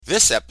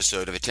This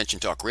episode of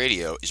Attention Talk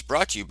Radio is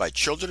brought to you by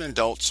children and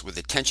adults with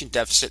attention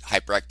deficit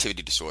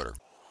hyperactivity disorder.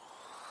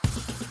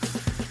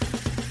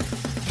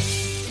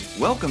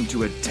 Welcome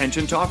to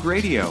Attention Talk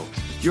Radio,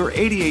 your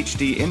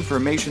ADHD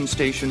information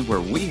station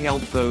where we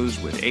help those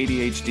with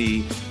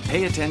ADHD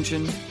pay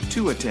attention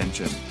to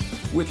attention.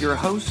 With your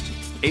host,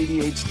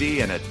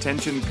 ADHD and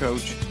attention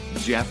coach,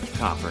 Jeff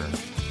Copper.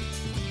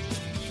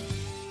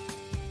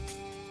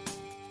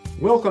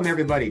 Welcome,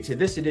 everybody, to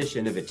this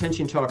edition of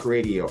Attention Talk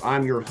Radio.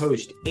 I'm your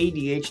host,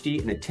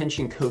 ADHD and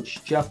attention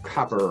coach, Jeff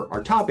Copper.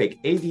 Our topic,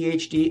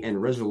 ADHD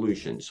and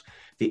resolutions,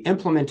 the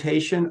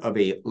implementation of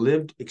a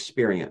lived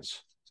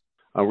experience.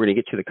 We're going to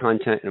get to the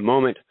content in a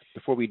moment.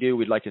 Before we do,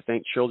 we'd like to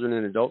thank children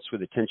and adults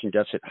with attention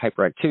deficit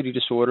hyperactivity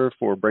disorder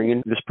for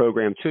bringing this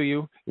program to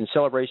you. In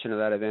celebration of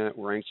that event,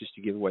 we're anxious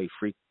to give away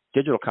free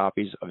digital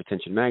copies of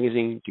Attention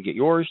Magazine. To get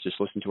yours,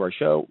 just listen to our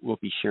show. We'll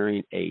be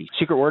sharing a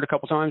secret word a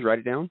couple times. Write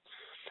it down.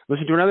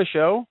 Listen to another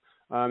show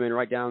and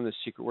write down the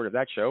secret word of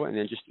that show, and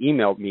then just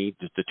email me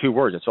the two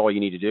words. That's all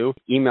you need to do.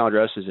 Email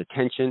address is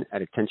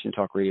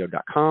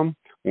attention@attentiontalkradio.com.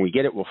 When we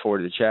get it, we'll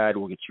forward it to Chad.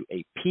 We'll get you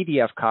a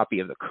PDF copy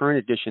of the current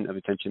edition of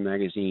Attention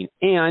Magazine,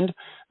 and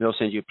they'll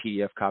send you a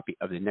PDF copy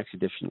of the next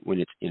edition when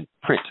it's in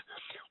print.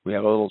 We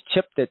have a little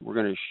tip that we're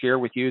going to share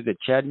with you that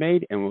Chad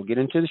made, and we'll get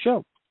into the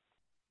show.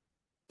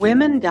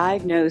 Women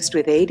diagnosed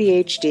with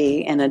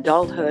ADHD in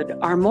adulthood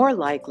are more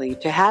likely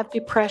to have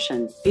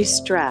depression, be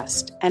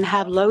stressed, and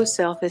have low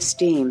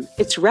self-esteem.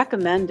 It's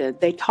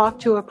recommended they talk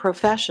to a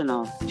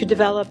professional to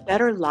develop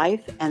better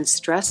life and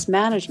stress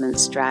management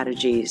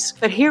strategies.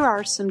 But here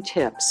are some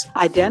tips.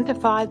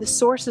 Identify the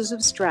sources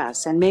of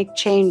stress and make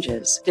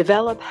changes.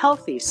 Develop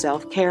healthy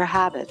self-care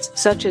habits,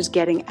 such as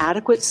getting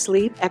adequate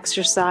sleep,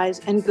 exercise,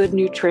 and good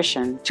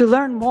nutrition. To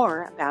learn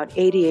more about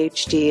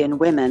ADHD in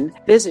women,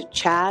 visit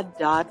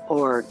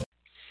chad.org.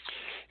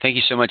 Thank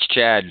you so much,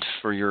 Chad,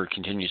 for your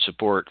continued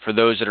support. For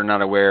those that are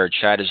not aware,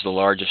 Chad is the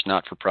largest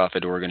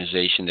not-for-profit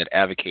organization that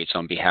advocates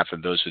on behalf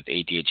of those with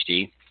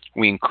ADHD.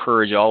 We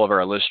encourage all of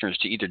our listeners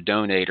to either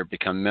donate or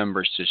become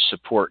members to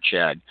support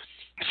Chad.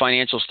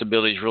 Financial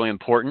stability is really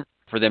important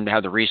for them to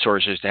have the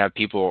resources to have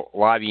people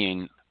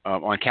lobbying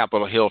on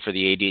Capitol Hill for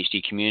the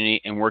ADHD community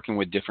and working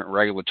with different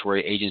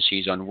regulatory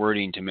agencies on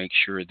wording to make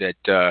sure that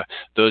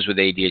those with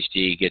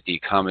ADHD get the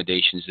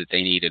accommodations that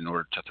they need in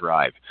order to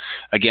thrive.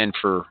 Again,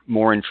 for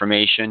more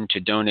information, to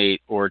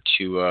donate or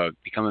to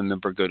become a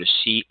member, go to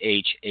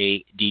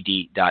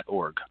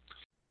chadd.org.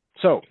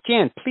 So,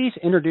 Jan, please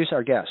introduce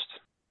our guest.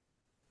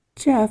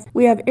 Jeff,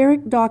 we have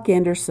Eric Doc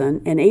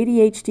Anderson, an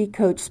ADHD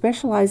coach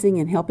specializing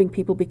in helping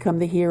people become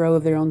the hero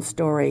of their own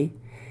story.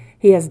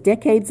 He has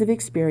decades of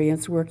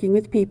experience working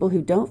with people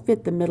who don't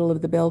fit the middle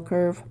of the bell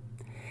curve.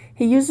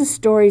 He uses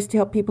stories to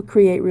help people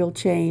create real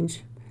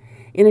change.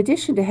 In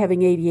addition to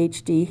having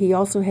ADHD, he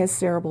also has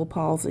cerebral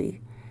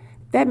palsy.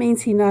 That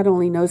means he not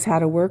only knows how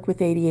to work with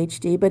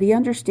ADHD, but he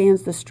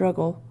understands the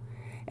struggle.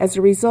 As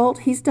a result,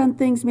 he's done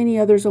things many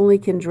others only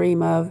can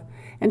dream of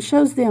and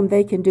shows them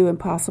they can do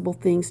impossible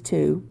things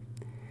too.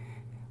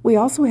 We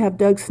also have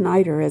Doug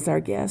Snyder as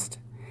our guest.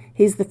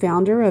 He's the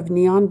founder of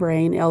Neon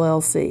Brain,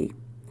 LLC.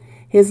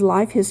 His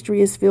life history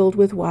is filled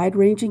with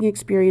wide-ranging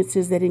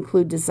experiences that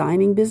include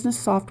designing business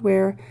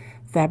software,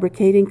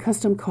 fabricating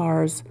custom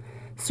cars,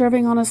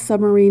 serving on a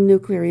submarine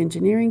nuclear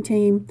engineering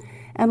team,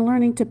 and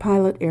learning to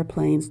pilot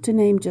airplanes, to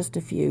name just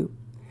a few.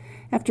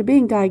 After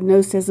being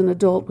diagnosed as an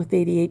adult with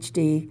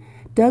ADHD,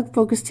 Doug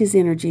focused his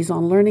energies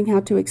on learning how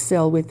to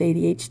excel with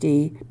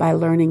ADHD by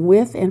learning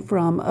with and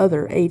from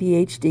other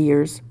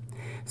ADHDers.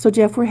 So,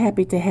 Jeff, we're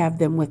happy to have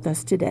them with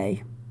us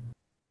today.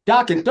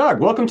 Doc and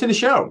Doug, welcome to the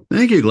show.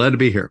 Thank you. Glad to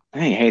be here.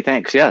 Hey,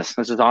 thanks. Yes,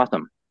 this is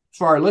awesome.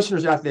 For our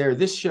listeners out there,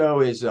 this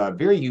show is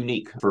very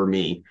unique for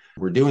me.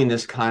 We're doing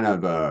this kind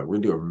of, we're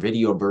going to do a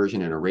video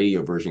version and a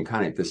radio version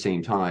kind of at the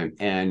same time.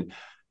 And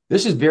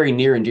this is very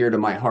near and dear to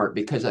my heart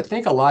because I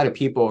think a lot of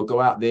people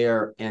go out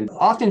there and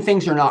often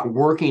things are not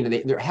working.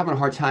 They're having a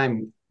hard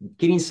time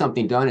getting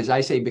something done, as I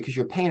say, because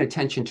you're paying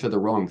attention to the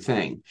wrong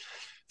thing.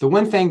 The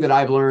one thing that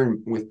I've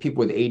learned with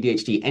people with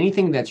ADHD,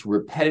 anything that's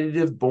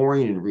repetitive,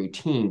 boring, and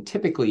routine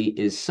typically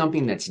is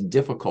something that's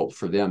difficult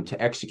for them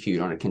to execute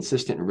on a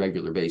consistent and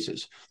regular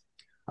basis.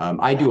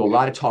 I do a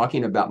lot of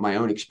talking about my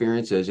own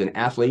experience as an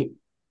athlete.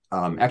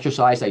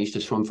 Exercise, I used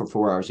to swim for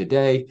 4 hours a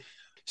day.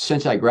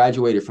 Since I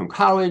graduated from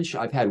college,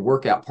 I've had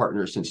workout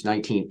partners since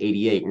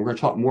 1988. And we're going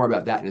to talk more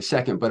about that in a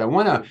second. But I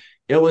want to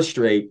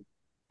illustrate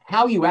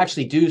how you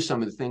actually do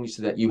some of the things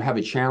that you have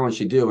a challenge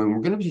to do. And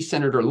we're going to be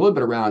centered a little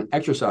bit around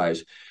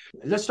exercise.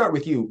 Let's start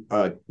with you,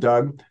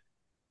 Doug.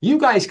 You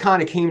guys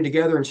kind of came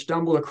together and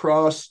stumbled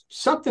across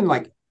something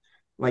like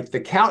the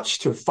couch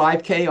to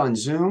 5K on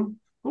Zoom.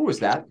 What was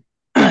that?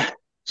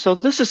 So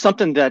this is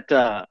something that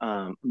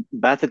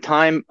at the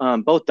time,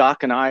 both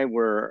Doc and I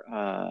were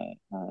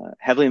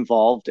heavily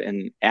involved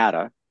in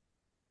ADA,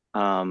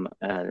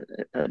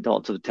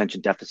 Adults with Attention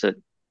Deficit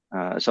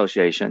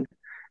Association.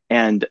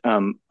 And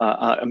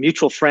a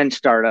mutual friend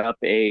started up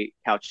a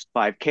Couch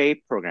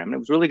 5K program. And it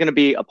was really going to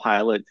be a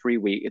pilot,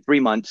 3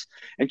 months,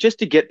 and just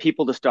to get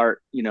people to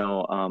start,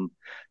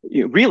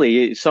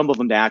 really some of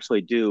them to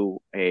actually do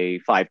a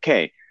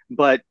 5K.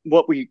 But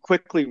what we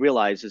quickly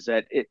realized is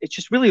that it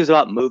just really was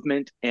about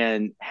movement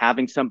and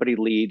having somebody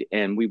lead,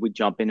 and we would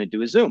jump in and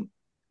do a Zoom.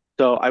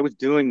 So I was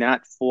doing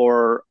that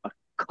for a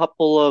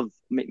couple of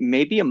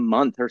maybe a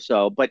month or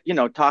so, but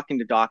talking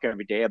to Doc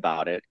every day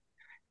about it,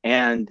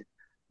 and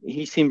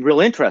he seemed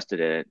real interested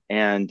in it.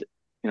 And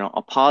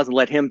I'll pause and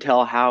let him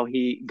tell how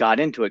he got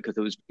into it, because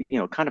it was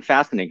kind of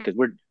fascinating, because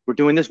we're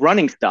doing this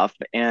running stuff.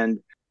 And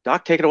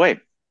Doc, take it away.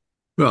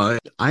 Well,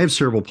 I have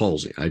cerebral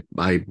palsy.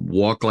 I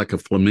walk like a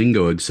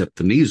flamingo, except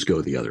the knees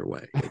go the other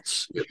way.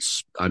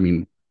 I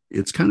mean,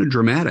 it's kind of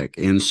dramatic.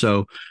 And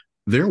so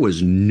there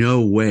was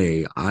no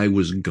way I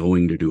was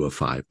going to do a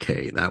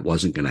 5K. That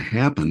wasn't going to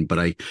happen.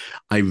 But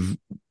I've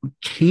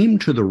came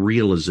to the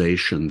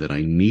realization that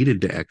I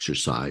needed to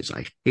exercise.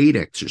 I hate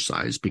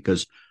exercise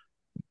because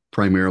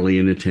primarily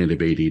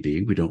inattentive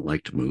ADD, we don't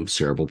like to move.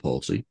 Cerebral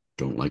palsy,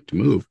 don't like to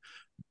move.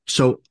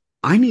 So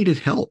I needed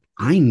help.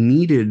 I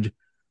needed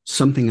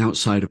something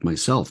outside of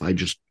myself. I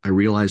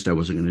realized I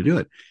wasn't going to do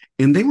it.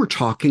 And they were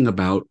talking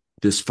about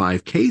this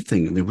 5K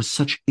thing, and there was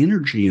such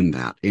energy in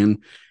that. And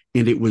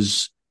it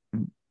was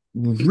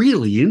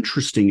really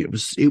interesting. It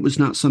was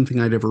not something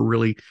I'd ever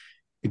really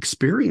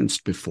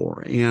experienced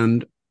before.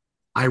 And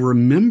I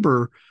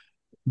remember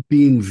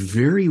being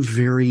very,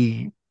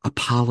 very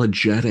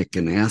apologetic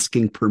and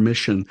asking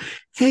permission.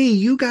 Hey,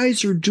 you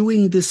guys are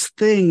doing this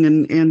thing,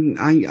 and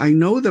I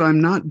know that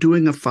I'm not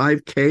doing a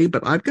 5K,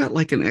 but I've got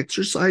like an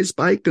exercise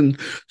bike, and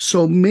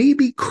so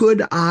maybe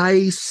could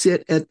I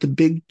sit at the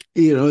big,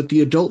 at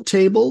the adult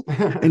table?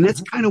 And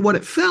that's kind of what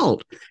it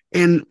felt.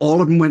 And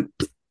all of them went,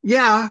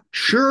 yeah,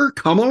 sure,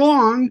 come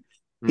along.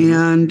 Mm-hmm.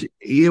 And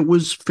it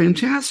was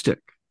fantastic.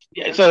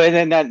 Yeah. So,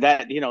 and then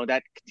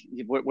that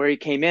where he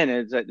came in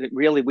is that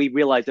really we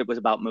realized it was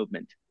about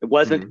movement. It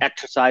wasn't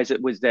exercise.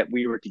 It was that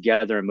we were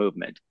together in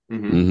movement.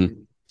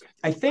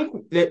 I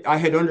think that I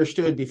had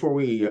understood before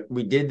we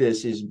did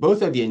this is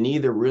both of you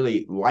neither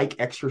really like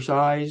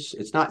exercise.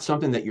 It's not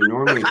something that you're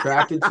normally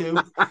attracted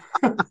to.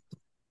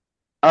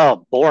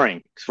 Oh,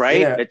 boring,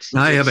 right? Yeah.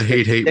 I have a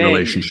hate-hate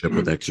relationship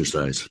with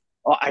exercise.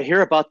 Oh, I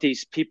hear about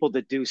these people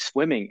that do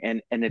swimming,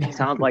 and it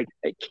sounds like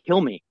they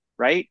kill me.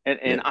 Right.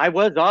 And I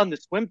was on the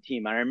swim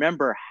team. I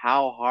remember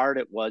how hard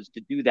it was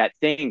to do that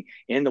thing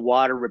in the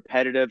water,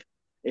 repetitive.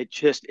 It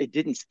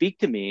didn't speak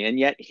to me. And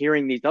yet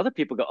hearing these other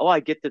people go, oh, I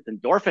get this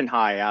endorphin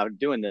high out of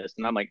doing this.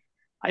 And I'm like,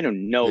 I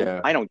don't know.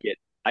 Yeah. I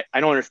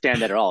don't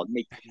understand that at all. It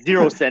makes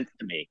zero sense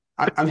to me.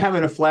 I'm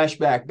having a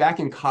flashback.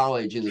 Back in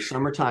college in the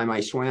summertime,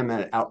 I swam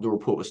at an outdoor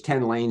pool. It was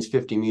 10 lanes,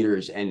 50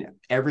 meters. And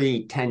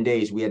every 10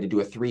 days, we had to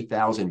do a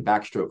 3,000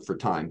 backstroke for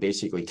time,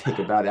 basically take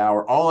about an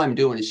hour. All I'm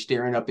doing is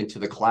staring up into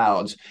the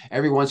clouds.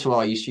 Every once in a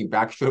while, you see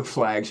backstroke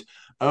flags.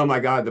 Oh,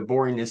 my God, the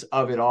boringness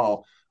of it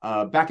all.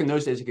 Back in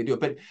those days, I could do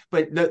it.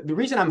 But the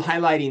reason I'm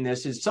highlighting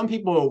this is some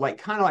people I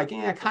kind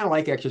of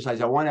like exercise.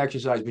 I want to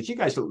exercise, but you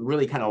guys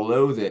really kind of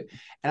loathe it.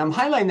 And I'm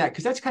highlighting that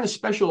because that's kind of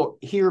special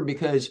here,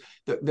 because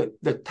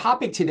the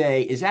topic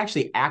today is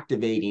actually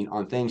activating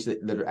on things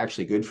that are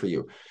actually good for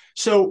you.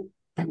 So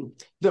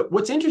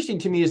what's interesting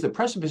to me is the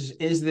precipice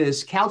is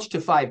this Couch to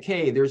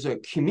 5K. There's a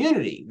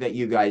community that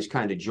you guys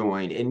kind of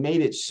joined and made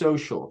it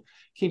social.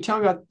 Can you tell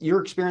me about your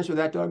experience with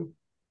that, Doug?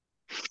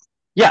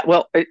 Yeah,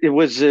 well, it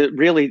was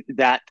really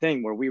that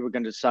thing where we were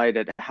going to decide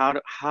that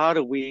how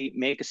do we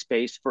make a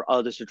space for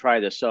others to try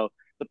this. So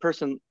the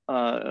person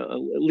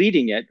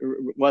leading it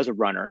was a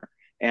runner,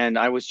 and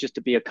I was just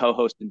to be a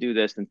co-host and do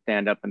this and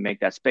stand up and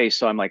make that space.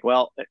 So I'm like,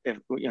 well, if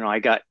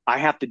I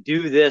have to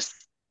do this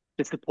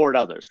to support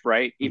others,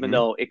 right? Even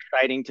though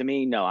exciting to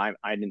me, no, I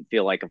didn't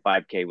feel like a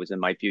 5K was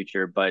in my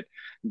future, but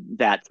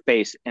that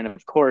space, and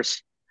of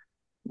course,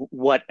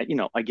 what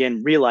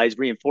again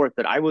reinforce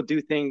that I will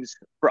do things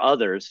for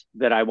others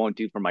that I won't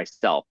do for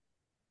myself,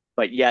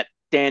 but yet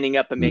standing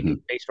up and making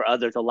space for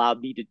others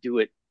allowed me to do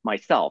it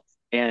myself.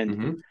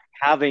 And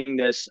having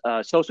this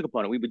social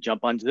component, we would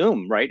jump on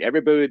Zoom, right?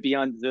 Everybody would be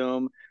on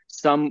Zoom,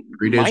 some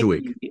 3 days a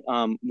week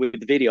with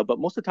the video, but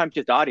most of the time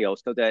just audio,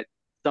 so that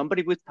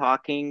somebody was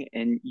talking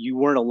and you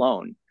weren't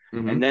alone.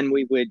 And then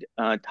we would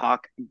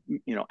talk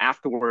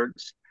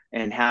afterwards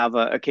and have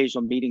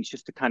occasional meetings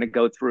just to kind of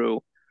go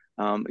through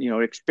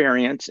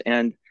experience.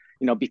 And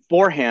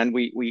beforehand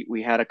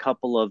we had a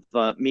couple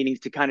of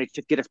meetings to kind of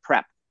just get us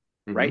prepped,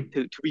 right,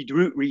 to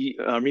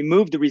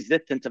remove the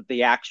resistance of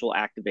the actual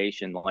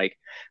activation. Like,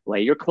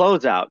 lay your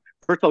clothes out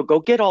first of all, go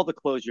get all the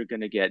clothes you're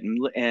going to get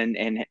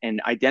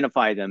and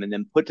identify them, and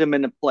then put them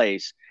into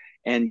place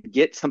and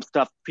get some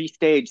stuff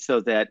pre-staged,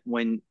 so that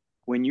when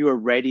you are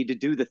ready to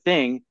do the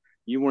thing,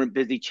 you weren't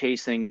busy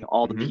chasing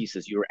all the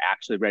pieces. You were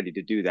actually ready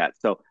to do that.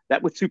 So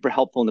that was super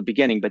helpful in the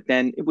beginning, but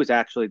then it was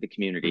actually the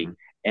community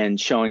and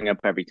showing up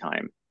every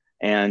time.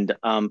 And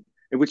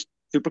it was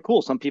super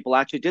cool. Some people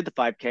actually did the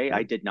 5K.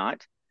 I did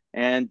not.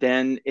 And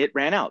then it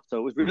ran out. So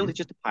it was really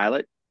just a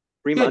pilot.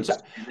 3 months. So,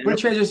 but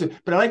transition.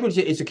 But I like what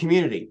you say. It's a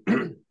community.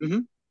 Mm-hmm.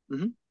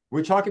 Mm-hmm.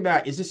 We're talking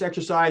about, is this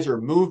exercise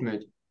or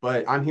movement?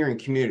 But I'm hearing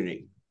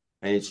community,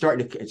 and it's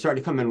starting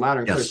to come in louder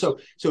and clear. So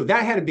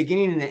that had a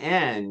beginning and an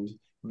end.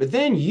 But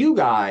then you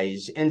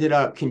guys ended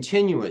up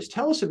continuous.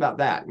 Tell us about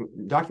that.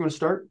 Doc, you want to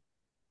start?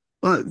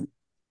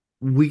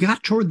 We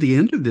got toward the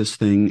end of this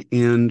thing,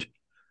 and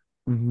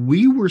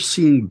we were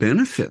seeing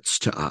benefits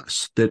to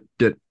us that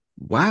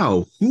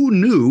wow, who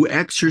knew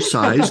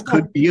exercise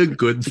could be a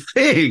good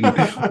thing?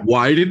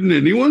 Why didn't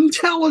anyone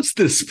tell us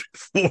this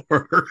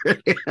before?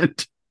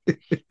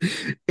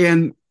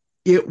 and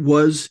it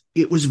was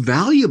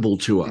valuable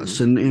to us.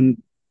 Mm-hmm.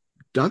 And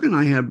Doug and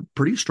I had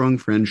pretty strong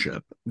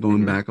friendship going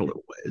mm-hmm. back a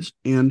little ways.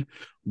 And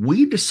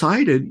we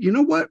decided, you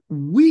know what,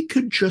 we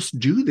could just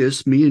do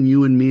this, me and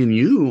you on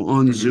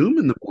mm-hmm. Zoom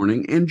in the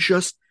morning, and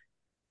just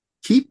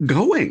keep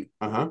going.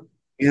 Uh-huh.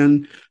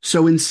 And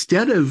so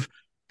instead of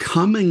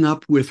coming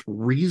up with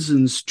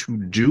reasons to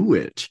do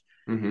it,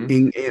 mm-hmm.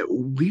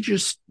 We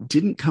just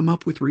didn't come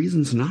up with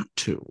reasons not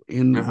to.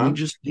 And uh-huh. we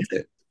just did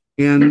it.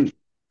 And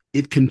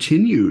it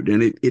continued,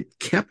 and it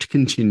kept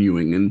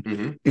continuing. And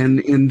mm-hmm.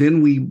 and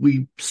then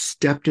we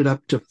stepped it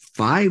up to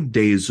 5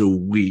 days a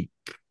week,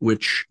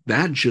 which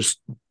that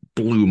just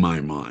blew my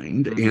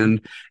mind. Mm-hmm.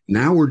 And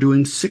now we're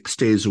doing 6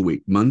 days a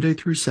week, Monday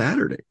through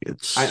Saturday.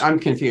 I'm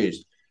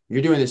confused.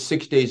 You're doing this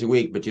 6 days a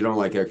week, but you don't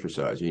like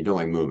exercise. You don't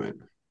like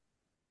movement.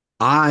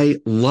 I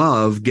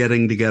love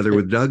getting together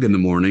with Doug in the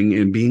morning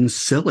and being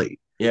silly.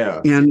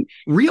 Yeah. And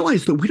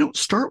realize that we don't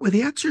start with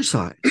the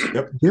exercise.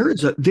 Yep.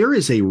 There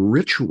is a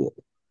ritual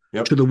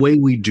to the way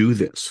we do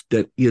this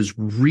that is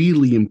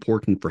really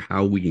important for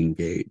how we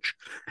engage.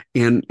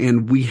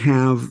 And we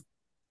have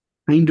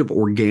kind of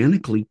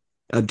organically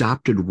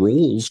adopted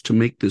roles to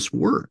make this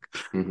work.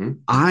 Mm-hmm.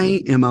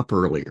 I am up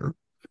earlier,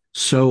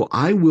 so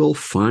I will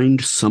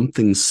find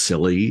something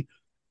silly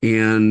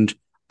and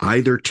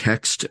either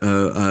text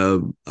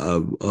a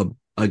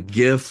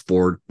GIF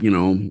or,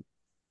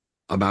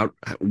 about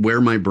where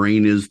my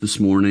brain is this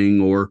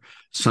morning, or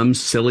some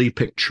silly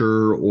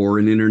picture or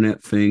an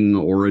internet thing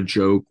or a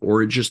joke,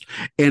 or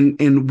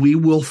and we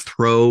will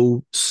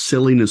throw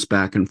silliness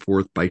back and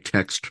forth by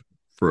text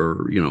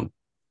for,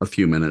 a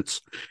few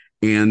minutes.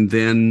 And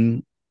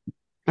then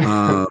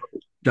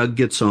Doug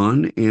gets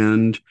on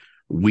and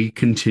we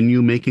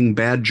continue making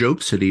bad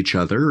jokes at each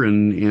other,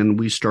 and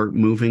we start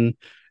moving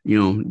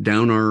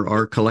down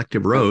our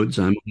collective roads.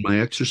 I'm on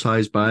my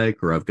exercise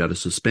bike, or I've got a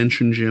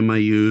suspension gym I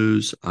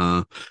use.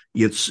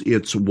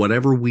 It's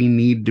whatever we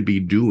need to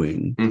be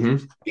doing.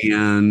 Mm-hmm.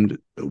 And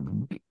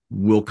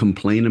we'll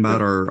complain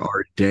about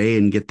our day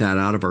and get that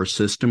out of our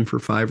system for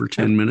 5 or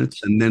 10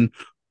 minutes. And then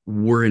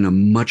we're in a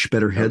much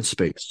better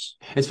headspace.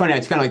 It's funny.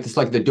 It's kind of like this,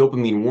 like the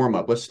dopamine warm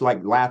up. Let's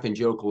laugh and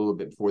joke a little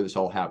bit before this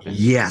all happens.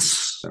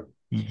 Yes. So.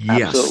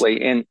 Yes.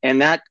 Absolutely.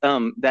 And that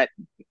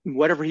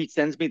whatever he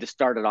sends me to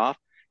start it off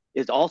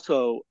is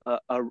also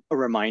a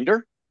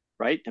reminder,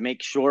 right? To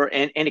make sure,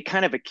 and it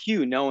kind of a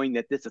cue knowing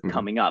that this is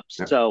coming up.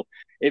 Yeah. So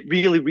it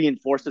really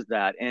reinforces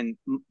that. And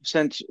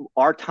since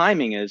our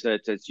timing is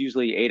that it's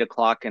usually 8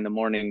 o'clock in the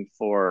morning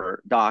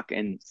for Doc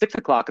and 6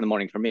 o'clock in the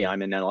morning for me,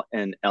 I'm in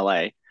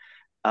LA.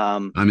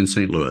 I'm in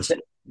St. Louis.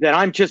 That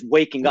I'm just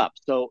waking up.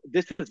 So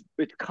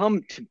it's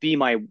come to be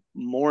my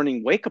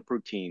morning wake up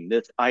routine.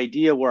 This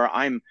idea where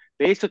I'm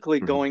basically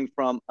going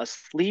from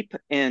asleep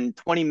in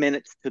 20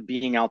 minutes to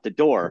being out the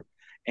door.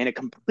 In a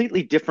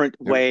completely different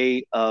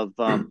way of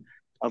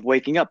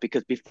waking up,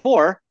 because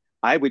before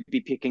I would be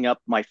picking up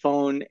my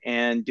phone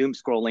and doom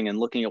scrolling and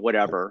looking at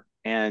whatever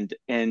and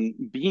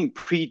being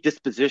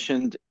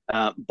predispositioned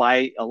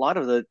by a lot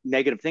of the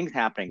negative things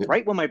happening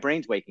right when my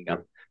brain's waking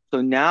up.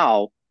 So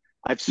now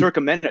I've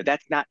circumvented.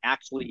 That's not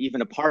actually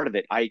even a part of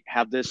it. I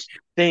have this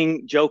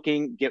thing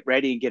joking, get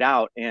ready, get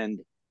out, and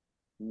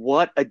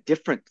what a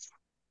difference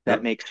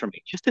that makes for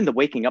me just in the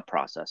waking up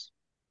process.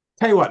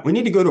 Tell you what, we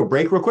need to go to a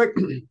break real quick.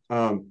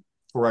 For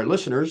our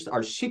listeners,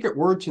 our secret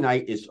word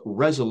tonight is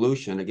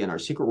resolution. Again, our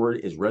secret word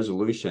is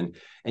resolution.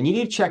 And you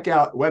need to check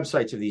out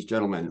websites of these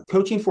gentlemen,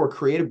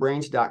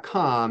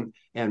 coachingforcreativebrains.com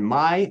and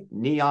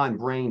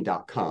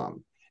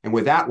myneonbrain.com. And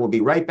with that, we'll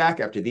be right back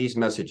after these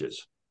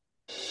messages.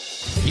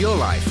 Your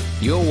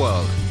life, your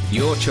world,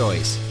 your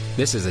choice.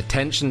 This is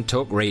Attention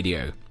Talk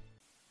Radio.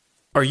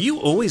 Are you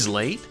always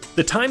late?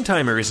 The Time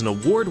Timer is an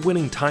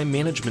award-winning time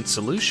management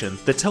solution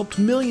that's helped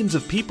millions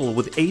of people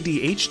with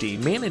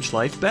ADHD manage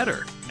life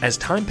better. As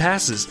time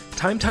passes,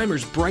 Time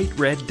Timer's bright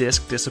red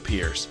disc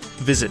disappears.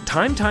 Visit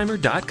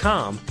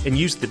timetimer.com and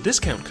use the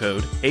discount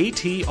code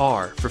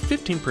ATR for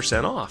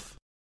 15% off.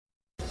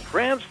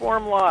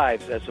 Transform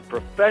lives as a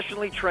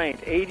professionally trained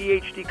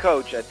ADHD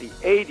coach at the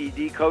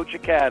ADD Coach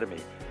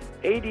Academy.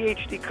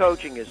 ADHD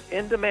coaching is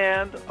in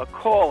demand, a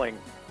calling,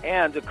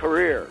 and a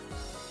career.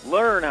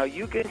 Learn how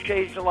you can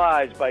change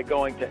lives by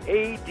going to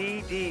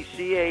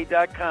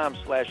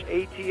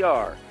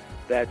addca.com/ATR.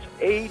 That's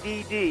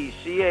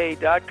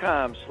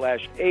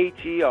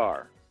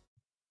addca.com/ATR.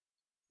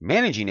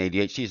 Managing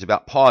ADHD is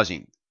about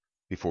pausing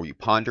before you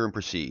ponder and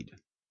proceed.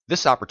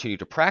 This opportunity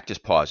to practice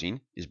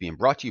pausing is being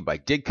brought to you by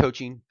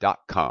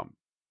digcoaching.com.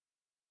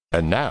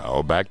 And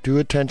now back to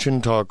Attention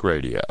Talk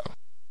Radio.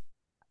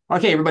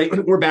 Okay, everybody,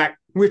 we're back.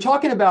 We're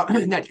talking about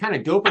that kind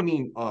of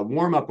dopamine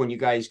warm-up when you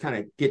guys kind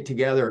of get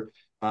together.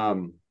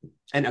 And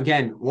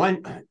again,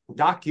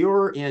 Doc,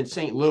 you're in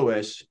St.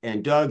 Louis,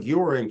 and Doug,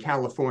 you're in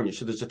California.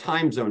 So there's a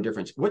time zone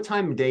difference. What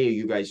time of day are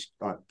you guys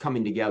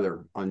coming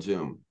together on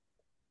Zoom?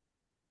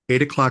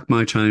 8 o'clock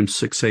my time,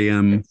 6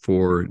 a.m.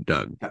 for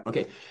Doug.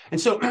 Okay.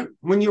 And so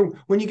when you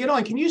get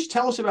on, can you just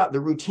tell us about the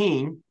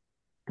routine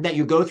that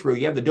you go through?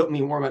 You have the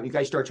dopamine warm-up, you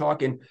guys start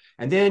talking,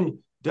 and then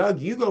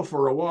Doug, you go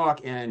for a walk,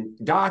 and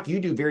Doc,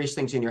 you do various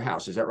things in your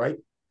house. Is that right?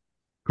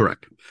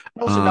 Correct.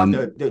 Tell us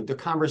about the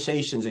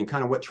conversations and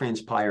kind of what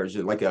transpires,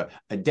 like a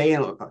day,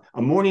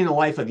 a morning in the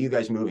life of you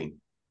guys moving.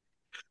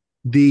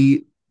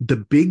 The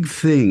big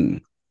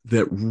thing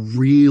that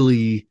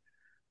really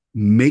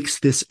makes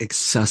this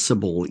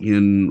accessible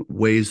in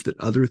ways that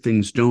other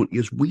things don't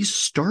is we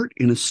start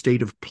in a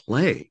state of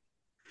play.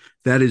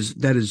 That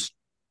is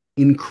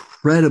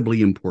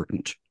incredibly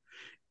important.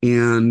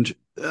 And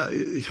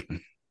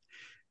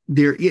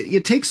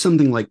it takes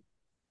something like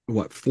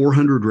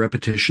 400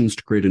 repetitions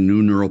to create a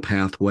new neural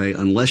pathway,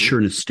 unless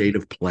you're in a state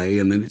of play,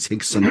 and then it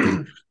takes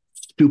something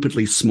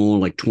stupidly small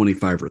like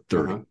 25 or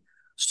 30.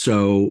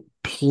 So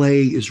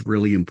play is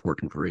really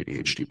important for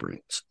ADHD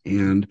brains,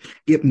 and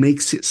it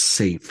makes it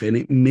safe, and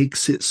it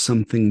makes it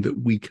something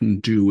that we can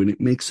do, and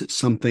it makes it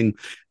something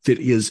that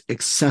is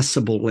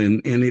accessible,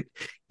 and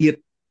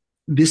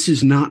this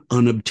is not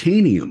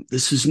unobtainium.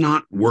 This is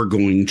not, we're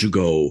going to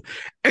go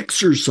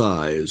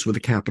exercise with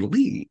a capital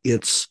E.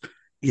 It's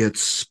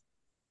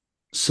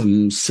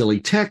some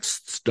silly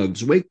texts,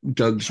 Doug's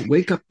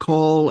wake up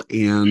call,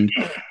 and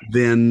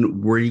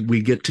then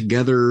we get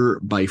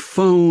together by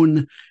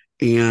phone,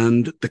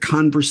 and the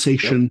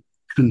conversation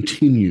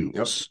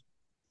continues.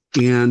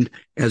 And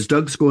as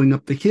Doug's going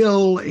up the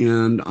hill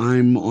and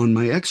I'm on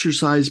my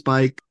exercise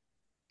bike,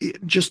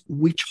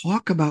 we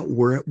talk about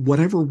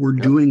whatever we're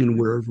doing and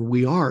wherever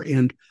we are.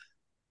 And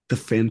the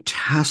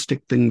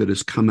fantastic thing that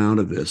has come out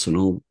of this, and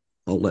I'll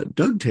let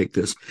Doug take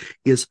this,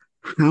 is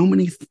how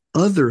many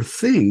other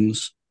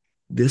things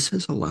this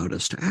has allowed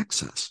us to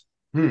access.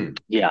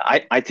 Yeah,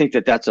 I think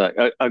that's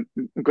a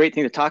great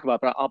thing to talk about,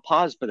 but I'll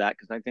pause for that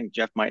because I think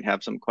Jeff might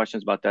have some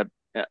questions about that.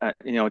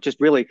 Just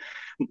really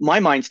my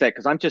mindset,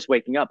 because I'm just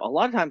waking up. A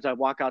lot of times I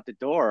walk out the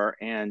door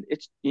and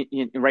it's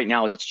right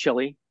now it's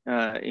chilly.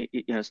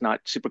 It's not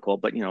super cold,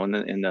 but in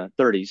the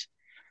 30s.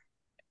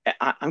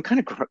 I'm kind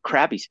of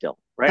crabby still,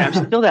 right? I'm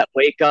still that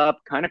wake up,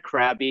 kind of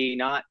crabby,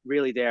 not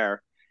really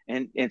there.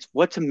 And it's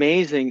what's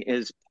amazing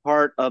is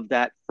part of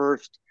that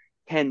first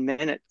 10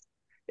 minutes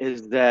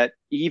is that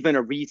even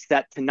a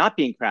reset to not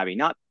being crabby,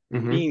 not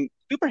being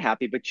super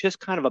happy, but just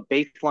kind of a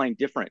baseline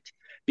difference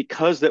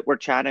because that we're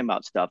chatting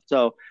about stuff.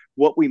 So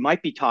what we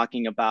might be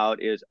talking about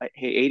is,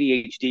 hey,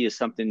 ADHD is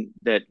something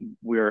that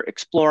we're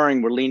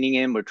exploring, we're leaning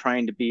in, we're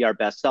trying to be our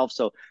best self.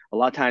 So a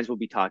lot of times we'll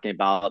be talking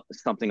about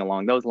something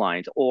along those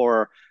lines.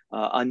 Or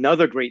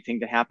another great thing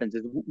that happens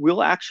is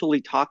we'll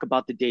actually talk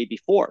about the day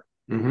before.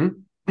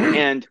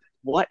 And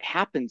what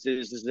happens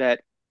is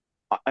that,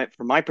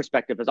 from my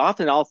perspective, is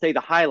often I'll say the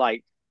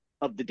highlight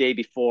of the day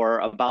before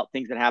about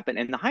things that happen,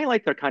 and the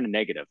highlights are kind of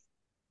negative.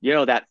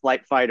 That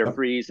flight, fight, or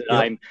freeze that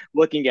I'm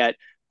looking at,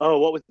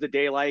 what was the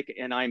day like?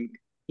 And I'm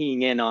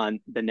keying in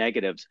on the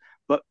negatives.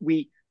 But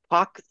we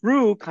talk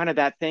through kind of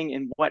that thing.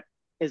 And what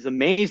is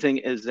amazing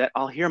is that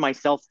I'll hear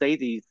myself say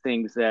these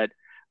things that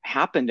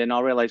happened, and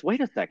I'll realize, wait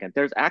a second,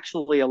 there's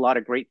actually a lot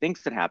of great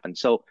things that happen.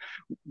 So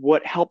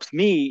what helps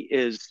me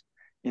is,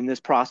 in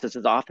this process,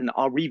 is often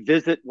I'll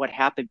revisit what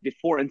happened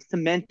before and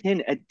cement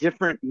in a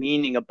different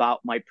meaning about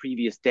my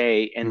previous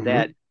day, and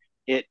that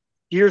it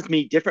steers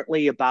me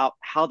differently about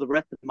how the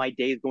rest of my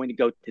day is going to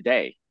go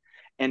today.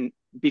 And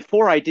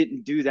before, I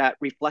didn't do that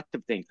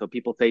reflective thing. So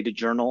people say to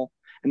journal,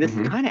 and this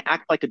kind of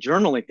acts like a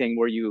journaling thing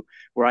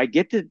where I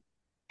get to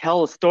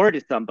tell a story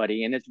to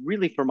somebody, and it's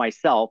really for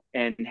myself,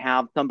 and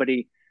have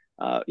somebody,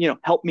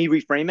 help me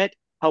reframe it,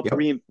 help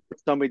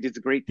reinforce somebody does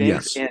great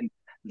things. And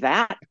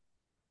that,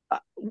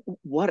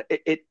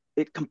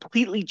 it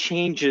completely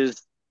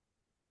changes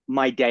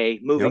my day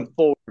moving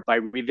forward by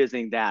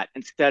revisiting that,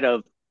 instead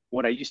of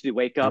what I used to do,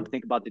 wake up,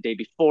 think about the day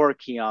before,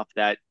 key off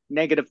that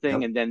negative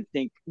thing, and then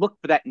look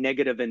for that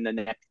negative in the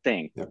next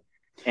thing.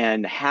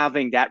 And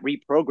having that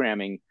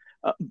reprogramming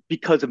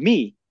because of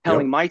me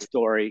telling my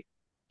story,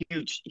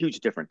 huge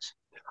difference.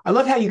 I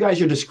love how you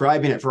guys are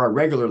describing it. For our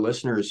regular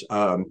listeners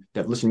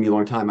that listen to me a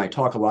long time, I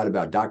talk a lot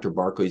about Dr.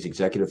 Barkley's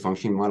executive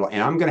functioning model,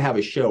 and I'm going to have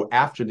a show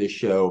after this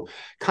show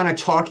kind of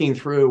talking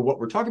through what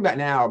we're talking about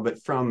now,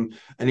 but from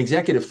an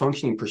executive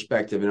functioning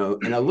perspective.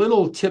 And a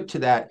little tip to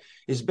that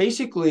is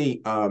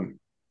basically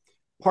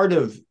part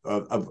of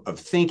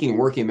thinking,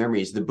 working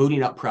memory is the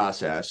booting up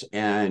process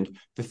and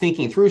the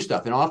thinking through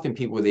stuff. And often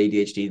people with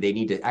ADHD, they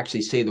need to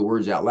actually say the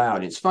words out loud.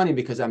 And it's funny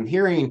because I'm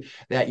hearing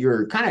that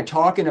you're kind of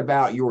talking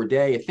about your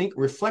day. I think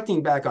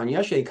reflecting back on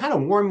yesterday, kind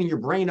of warming your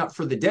brain up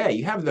for the day.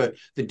 You have the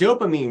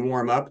dopamine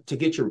warm up to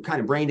get your kind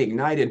of brain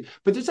ignited,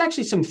 but there's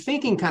actually some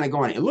thinking kind of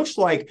going on. It looks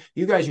like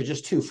you guys are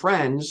just two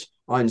friends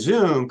on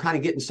Zoom, kind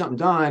of getting something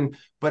done.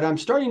 But I'm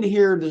starting to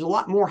hear there's a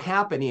lot more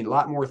happening, a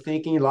lot more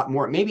thinking, a lot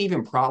more, maybe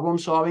even problem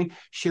solving,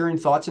 sharing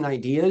thoughts and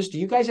ideas. Do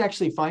you guys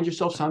actually find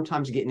yourself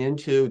sometimes getting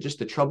into just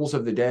the troubles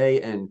of the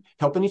day and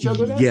helping each other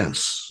with that?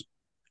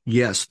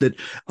 Yes. That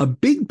a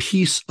big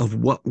piece of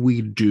what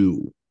we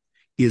do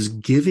is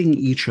giving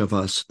each of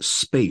us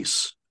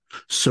space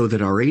so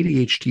that our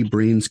ADHD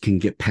brains can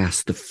get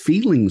past the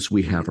feelings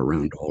we have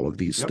around all of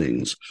these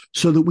things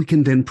so that we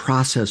can then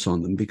process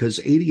on them, because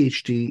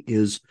ADHD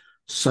is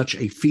such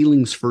a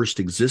feelings first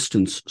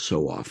existence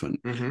so often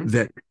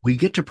that we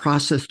get to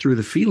process through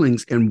the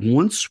feelings. And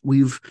once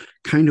we've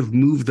kind of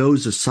moved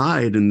those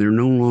aside and they're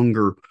no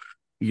longer,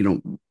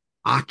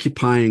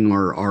 occupying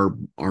our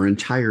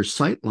entire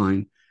sight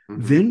line,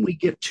 then we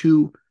get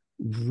to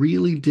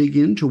really dig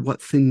into what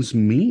things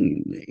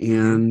mean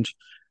and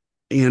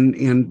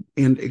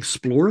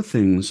explore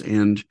things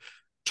and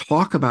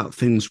talk about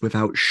things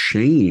without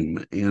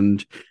shame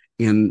and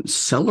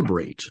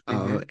celebrate,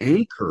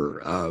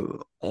 anchor,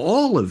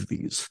 all of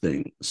these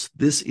things.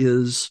 This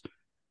is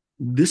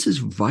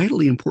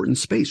vitally important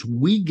space.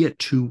 We get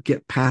to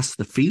get past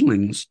the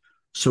feelings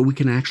so we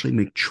can actually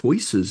make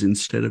choices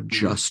instead of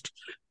just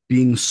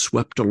being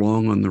swept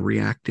along on the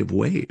reactive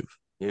wave.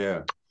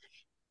 Yeah.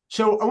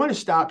 So I want to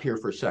stop here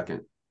for a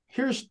second.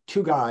 Here's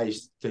two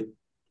guys that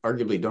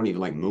arguably don't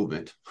even like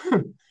movement.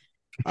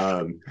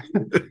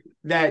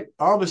 That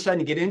all of a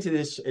sudden get into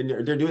this and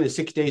they're doing it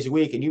 6 days a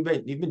week, and you've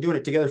been doing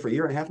it together for a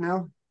year and a half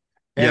now.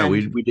 Yeah,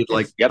 we did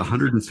like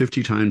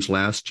 150 times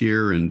last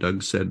year, and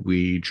Doug said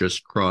we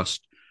just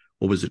crossed,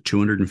 what was it,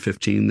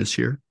 215 this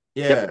year?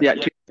 Yeah,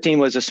 215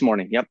 was this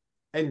morning. Yep.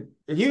 And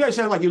you guys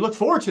sound like you look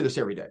forward to this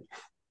every day.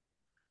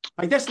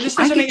 Like this doesn't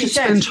I make get any to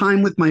sense. spend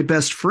time with my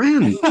best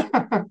friend.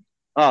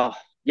 Oh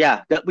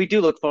yeah, we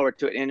do look forward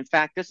to it. And in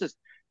fact, this is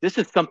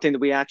something that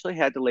we actually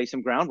had to lay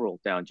some ground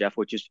rules down, Jeff,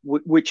 which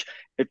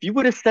if you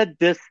would have said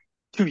this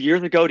 2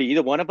 years ago to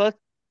either one of us,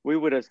 we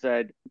would have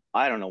said,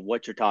 I don't know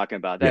what you're talking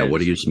about. That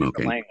what are you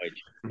smoking?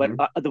 Language. But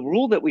the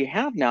rule that we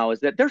have now is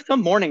that there's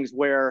some mornings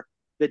where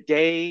the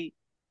day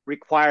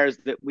requires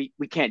that we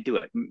can't do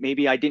it.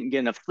 Maybe I didn't get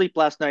enough sleep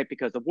last night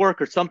because of work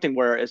or something,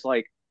 where it's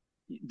like,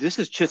 this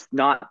is just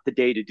not the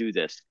day to do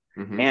this.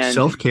 And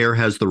self-care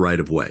has the right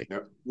of way.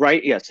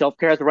 Right. Yeah.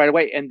 Self-care has the right of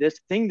way. And this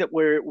thing that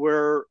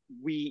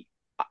we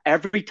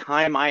every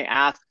time I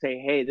ask, say,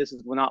 hey, this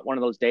is not one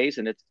of those days,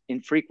 and it's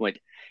infrequent,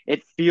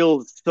 it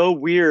feels so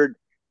weird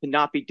to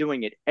not be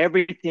doing it.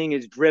 Everything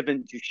is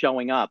driven to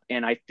showing up.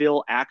 And I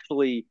feel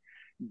actually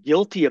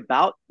guilty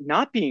about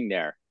not being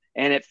there.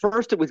 And at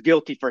first it was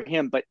guilty for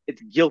him, but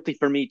it's guilty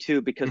for me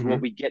too, because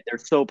what we get, they're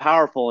so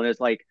powerful. And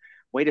it's like,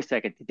 wait a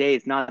second, today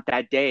is not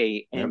that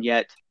day. And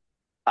yet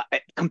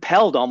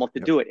compelled almost to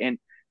do it. And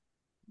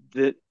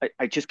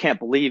I just can't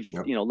believe,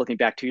 looking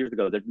back 2 years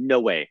ago, there's no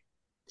way.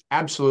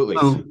 Absolutely.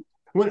 I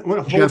want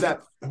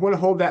to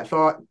hold that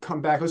thought,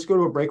 come back. Let's go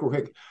to a break real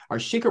quick. Our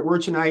secret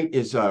word tonight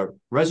is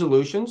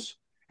resolutions.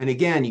 And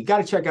again, you got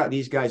to check out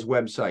these guys'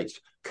 websites,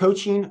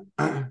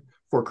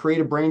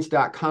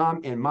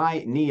 coachingforcreativebrains.com and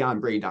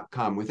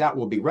myneonbrain.com. With that,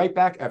 we'll be right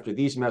back after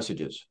these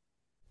messages.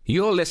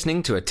 You're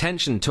listening to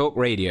Attention Talk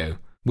Radio.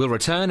 We'll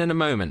return in a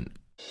moment.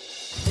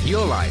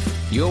 Your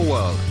life, your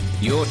world,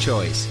 your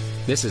choice.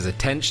 This is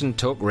Attention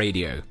Talk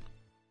Radio.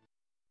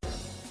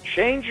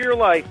 Change your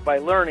life by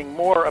learning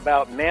more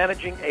about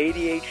managing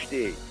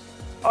ADHD.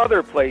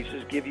 Other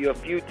places give you a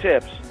few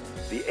tips.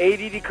 The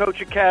ADD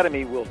Coach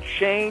Academy will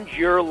change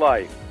your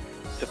life.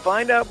 To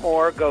find out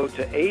more, go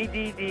to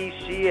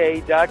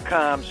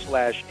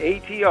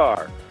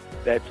addca.com/ATR.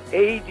 That's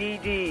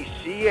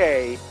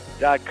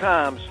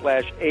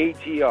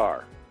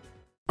addca.com/ATR.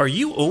 Are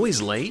you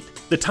always late?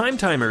 The Time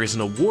Timer is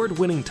an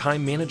award-winning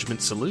time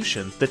management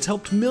solution that's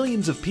helped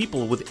millions of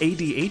people with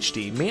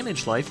ADHD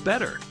manage life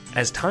better.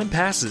 As time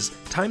passes,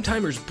 Time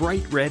Timer's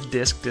bright red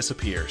disc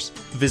disappears.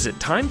 Visit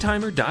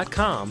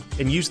timetimer.com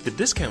and use the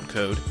discount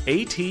code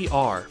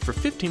ATR for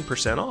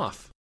 15%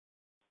 off.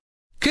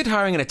 Could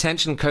hiring an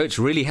attention coach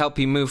really help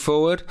you move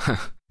forward?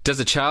 Does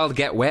a child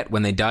get wet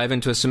when they dive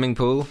into a swimming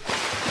pool?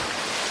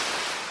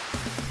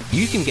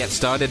 You can get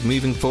started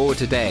moving forward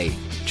today.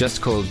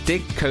 Just call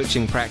Dig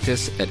Coaching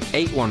Practice at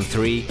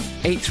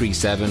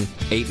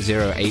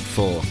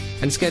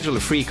 813-837-8084 and schedule a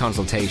free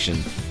consultation.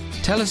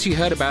 Tell us you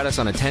heard about us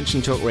on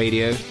Attention Talk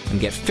Radio and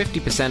get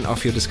 50%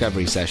 off your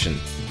discovery session.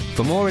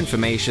 For more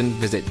information,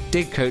 visit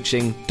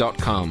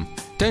digcoaching.com.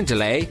 Don't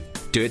delay,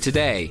 do it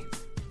today.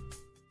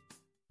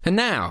 And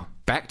now,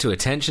 back to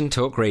Attention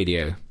Talk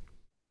Radio. All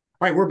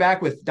right, we're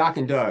back with Doc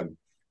and Doug.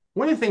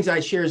 One of the things I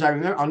share is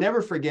I'll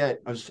never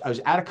forget, I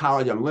was out of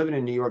college, I'm living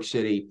in New York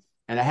City,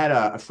 And I had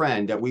a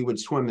friend that we would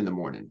swim in the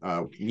morning.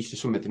 We used to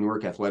swim at the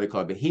Newark Athletic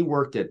Club, but he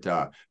worked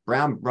at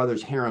Brown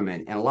Brothers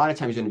Harriman, and a lot of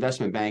times an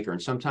investment banker,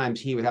 and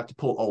sometimes he would have to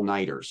pull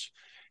all-nighters.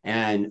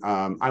 And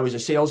I was a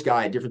sales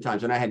guy at different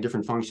times, and I had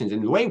different functions.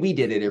 And the way we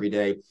did it every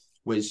day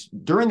was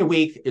during the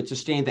week, it's a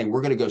standing thing.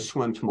 We're going to go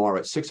swim tomorrow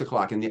at 6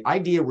 o'clock. And the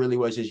idea really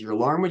was is your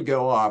alarm would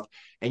go off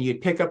and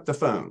you'd pick up the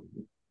phone,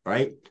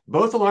 right?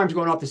 Both alarms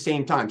going off at the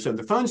same time. So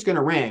the phone's going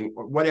to ring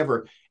or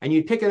whatever, and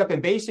you'd pick it up.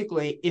 And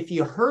basically, if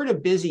you heard a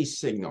busy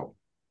signal,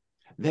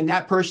 then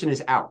that person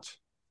is out.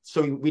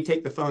 So we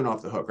take the phone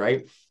off the hook,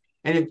 right?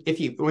 And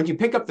when you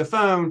pick up the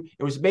phone,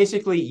 it was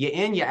basically you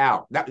in, you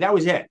out. That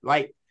was it.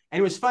 Like, and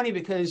it was funny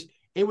because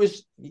it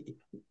was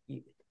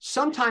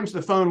sometimes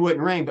the phone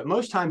wouldn't ring, but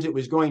most times it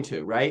was going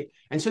to, right?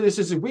 And so this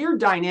is a weird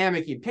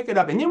dynamic. You pick it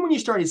up, and then when you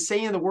started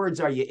saying the words,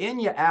 "Are you in,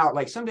 you out?"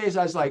 Like some days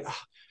I was like,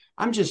 oh,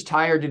 I'm just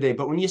tired today.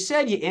 But when you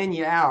said you in,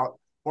 you out,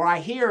 or I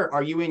hear,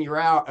 "Are you in, you're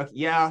out?"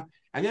 Yeah.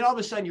 And then all of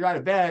a sudden you're out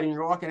of bed and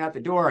you're walking out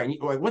the door and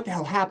you're like, what the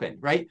hell happened,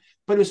 right?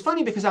 But it was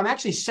funny because I'm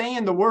actually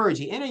saying the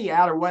words, you in or you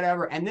out or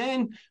whatever. And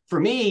then for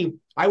me,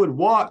 I would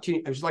walk to,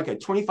 it was like a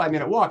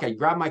 25-minute walk. I'd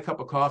grab my cup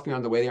of coffee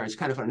on the way there. And it's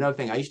kind of another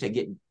thing. I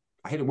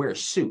had to wear a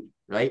suit,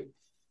 right?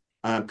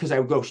 Because I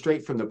would go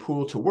straight from the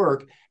pool to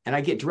work and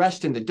I get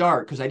dressed in the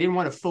dark because I didn't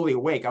want to fully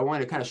awake. I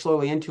wanted to kind of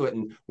slowly into it.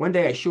 And one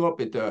day I show up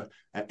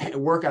at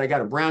work and I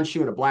got a brown shoe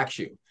and a black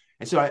shoe.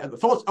 And so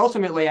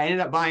ultimately I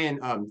ended up buying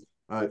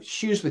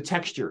shoes with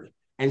texture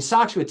and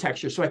socks with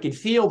texture so I could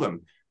feel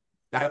them.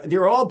 They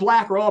were all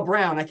black or all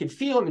brown. I could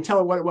feel them and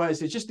tell what it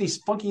was. It's just these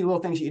funky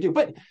little things that you do.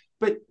 But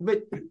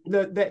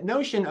that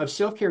notion of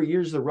self-care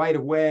years the right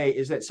of way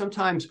is that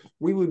sometimes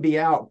we would be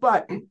out,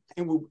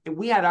 and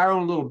we had our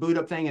own little boot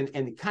up thing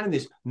and kind of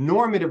this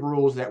normative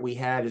rules that we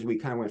had as we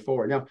kind of went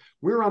forward. Now,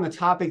 we were on the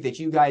topic that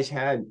you guys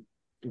had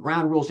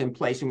ground rules in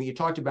place, and you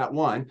talked about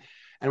one.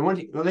 And I want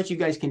to let you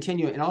guys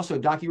continue. And also,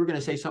 Doc, you were going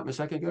to say something a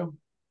second ago?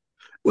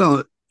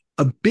 Well,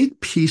 a big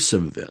piece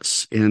of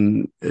this,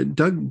 and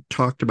Doug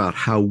talked about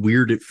how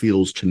weird it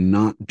feels to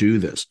not do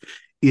this,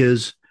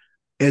 is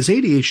as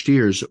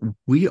ADHDers,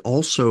 we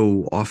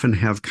also often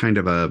have kind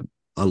of a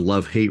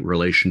love-hate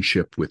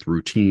relationship with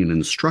routine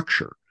and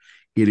structure.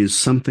 It is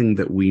something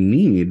that we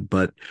need,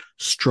 but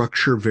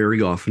structure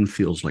very often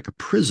feels like a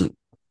prison.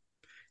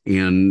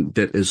 And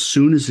that as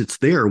soon as it's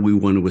there, we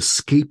want to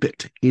escape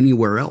it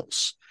anywhere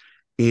else.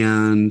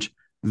 And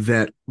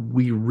that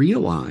we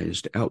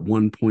realized at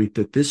one point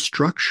that this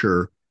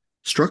structure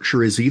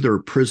is either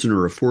a prison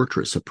or a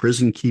fortress. A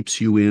prison keeps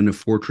you in, a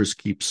fortress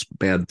keeps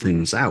bad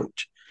things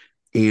out.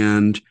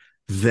 And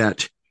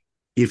that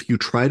if you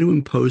try to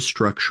impose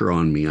structure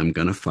on me, I'm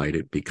going to fight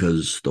it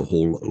because the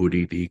whole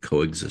ODD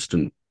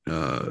coexistent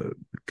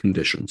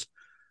conditions,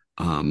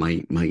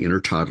 my inner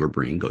toddler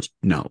brain goes,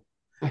 no.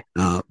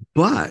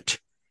 But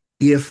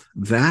if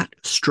that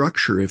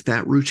structure, if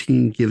that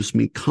routine gives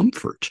me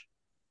comfort,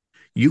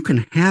 you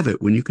can have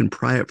it when you can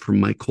pry it from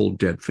my cold,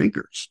 dead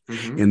fingers.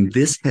 Mm-hmm. And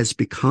this has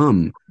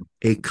become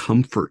a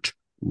comfort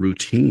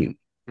routine.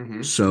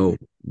 Mm-hmm. So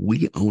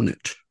we own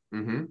it.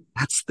 Mm-hmm.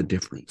 That's the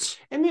difference.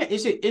 And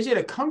is it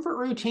a comfort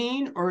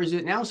routine, or is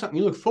it now something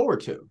you look forward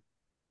to?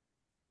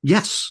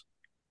 Yes.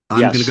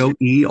 I'm going to go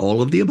E,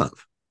 all of the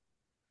above.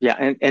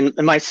 Yeah, and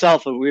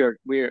myself, we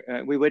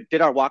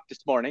did our walk this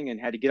morning and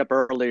had to get up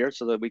earlier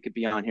so that we could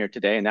be on here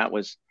today, and that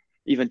was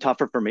even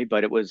tougher for me.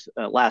 But it was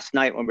last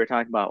night when we were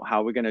talking about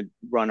how we're going to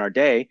run our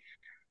day.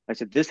 I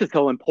said, this is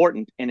so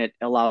important, and it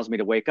allows me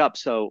to wake up.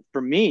 So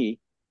for me,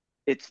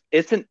 it's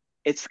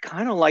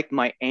kind of like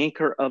my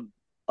anchor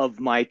of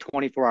my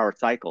 24-hour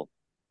cycle.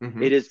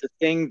 Mm-hmm. It is the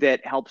thing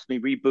that helps me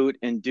reboot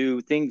and do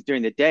things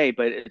during the day,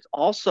 but it's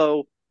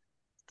also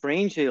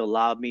strangely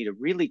allowed me to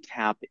really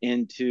tap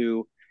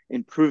into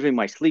improving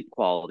my sleep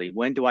quality.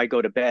 When do I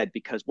go to bed?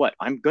 Because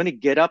I'm going to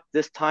get up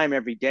this time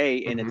every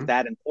day, and it's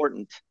that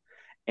important.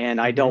 And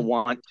I don't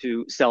want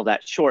to sell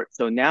that short.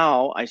 So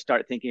now I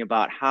start thinking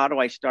about how do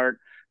I start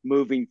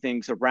moving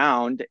things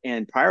around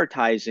and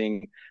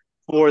prioritizing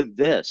for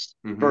this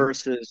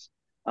versus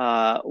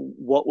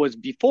what was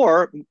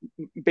before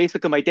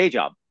basically my day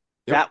job.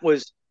 Yep.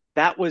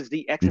 That was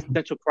the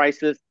existential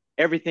crisis.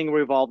 Everything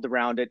revolved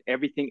around it.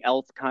 Everything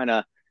else kind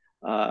of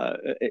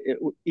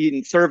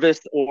in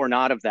service or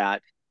not of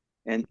that.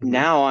 And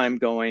now I'm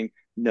going,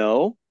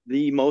 no,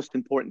 the most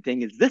important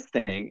thing is this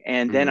thing.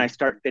 And then I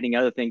start fitting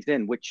other things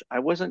in, which I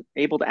wasn't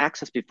able to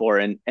access before.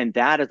 And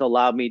that has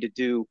allowed me to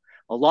do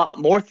a lot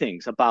more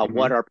things about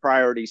what are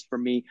priorities for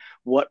me,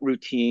 what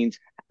routines,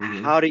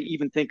 how to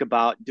even think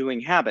about doing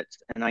habits.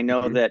 And I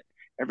know that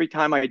every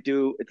time I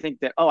think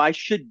that, I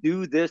should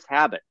do this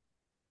habit,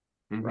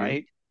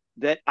 right?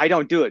 That I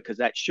don't do it because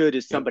that should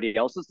is somebody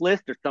else's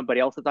list or somebody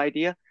else's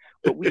idea.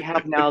 But we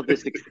have now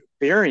this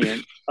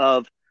experience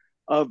of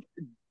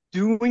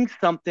doing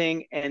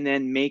something and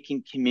then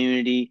making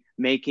community,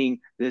 making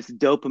this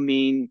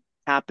dopamine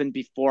happen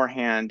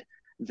beforehand,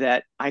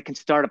 that I can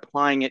start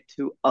applying it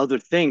to other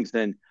things.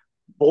 And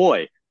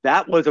boy,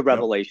 that was a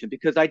revelation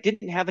because I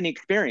didn't have any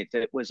experience.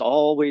 It was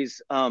always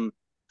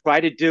try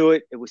to do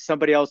it. It was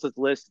somebody else's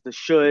list, the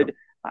should.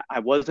 I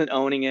wasn't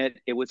owning it.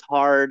 It was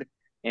hard,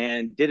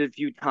 and did it a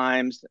few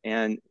times,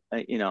 and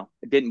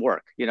it didn't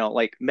work.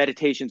 Like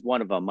meditation's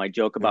one of them. My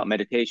joke about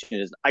meditation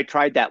is I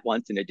tried that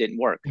once and it didn't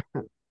work.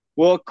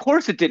 Well, of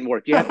course it didn't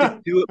work. You have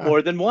to do it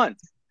more than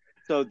once.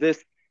 So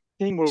this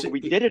thing where we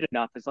did it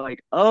enough is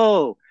like,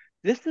 oh,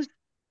 this is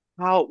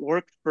how it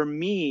worked for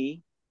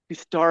me to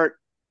start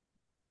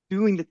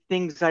doing the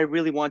things I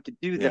really want to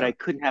do that I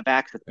couldn't have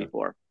access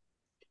before.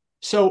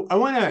 So I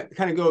want to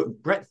kind of go,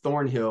 Brett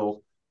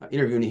Thornhill,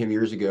 interviewing him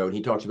years ago, and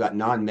he talks about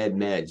non-med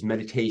meds,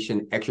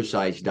 meditation,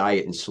 exercise,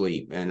 diet, and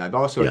sleep. And I've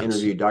also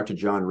interviewed Dr.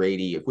 John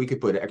Rady. If we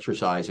could put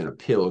exercise in a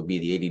pill, it would be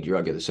the AD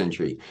drug of the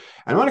century.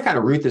 And I want to kind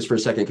of root this for a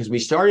second, because we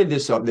started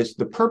this up.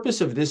 The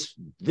purpose of this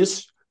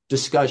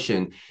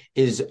discussion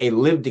is a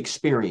lived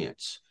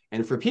experience.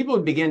 And for people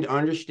to begin to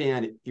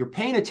understand, you're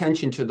paying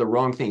attention to the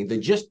wrong thing. The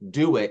just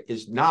do it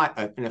is not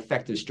an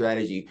effective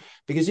strategy.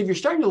 Because if you're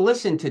starting to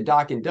listen to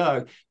Doc and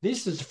Doug,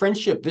 this is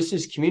friendship, this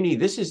is community,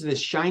 this is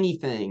this shiny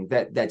thing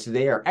that's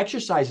there.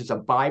 Exercise is a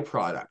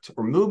byproduct,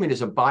 or movement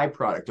is a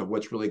byproduct of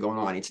what's really going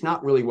on. It's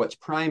not really what's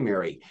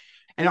primary.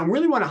 And I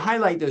really want to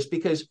highlight this,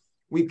 because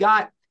we've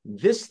got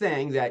this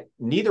thing that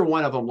neither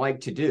one of them like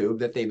to do,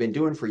 that they've been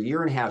doing for a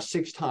year and a half,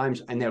 6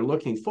 times, and they're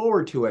looking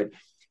forward to it.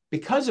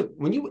 Because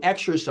when you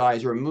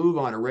exercise or move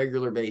on a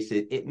regular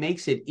basis, it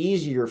makes it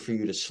easier for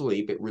you to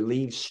sleep. It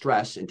relieves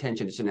stress and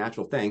tension. It's a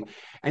natural thing.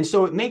 And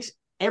so it makes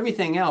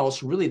everything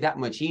else really that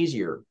much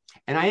easier.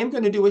 And I am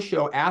going to do a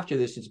show after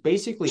this. It's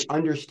basically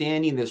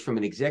understanding this from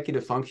an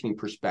executive functioning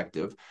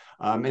perspective.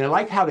 And I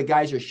like how the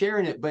guys are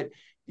sharing it, but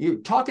you're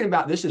talking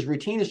about this as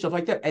routine and stuff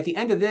like that. At the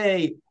end of the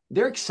day,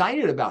 they're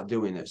excited about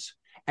doing this.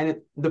 And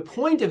the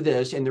point of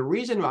this, and the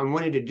reason I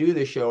wanted to do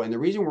this show, and the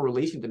reason we're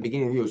releasing at the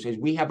beginning of the year, is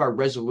we have our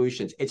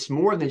resolutions. It's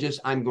more than just,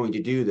 I'm going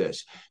to do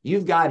this.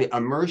 You've got to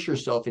immerse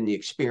yourself in the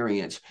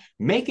experience.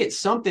 Make it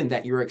something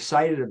that you're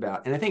excited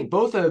about. And I think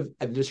both have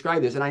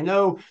described this. And I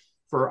know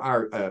for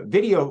our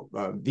video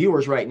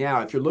viewers right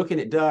now, if you're looking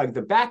at Doug,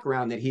 the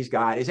background that he's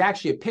got is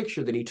actually a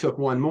picture that he took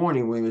one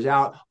morning when he was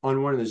out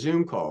on one of the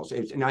Zoom calls.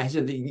 And I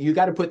said, you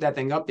got to put that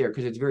thing up there,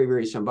 because it's very,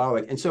 very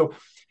symbolic. And so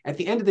at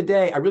the end of the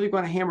day, I really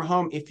want to hammer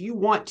home, if you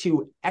want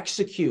to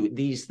execute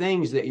these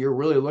things that you're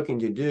really looking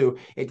to do,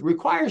 it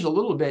requires a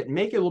little bit,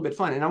 make it a little bit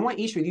fun. And I want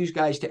each of you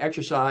guys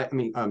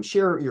to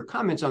share your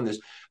comments on this.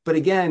 But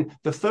again,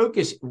 the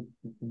focus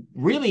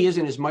really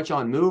isn't as much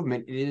on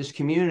movement, it is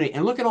community.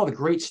 And look at all the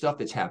great stuff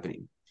that's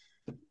happening.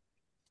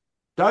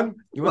 Doug,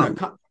 you want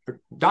to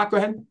Doc, go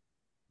ahead.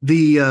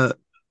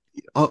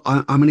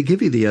 I'm going to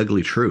give you the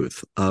ugly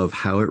truth of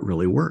how it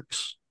really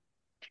works,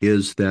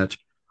 is that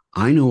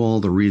I know all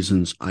the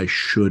reasons I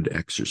should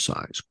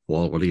exercise,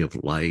 quality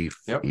of life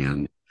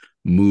and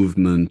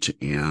movement,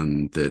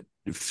 and that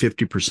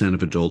 50%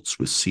 of adults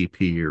with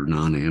CP are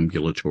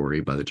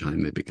non-ambulatory by the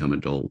time they become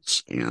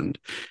adults, and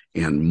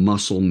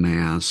muscle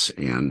mass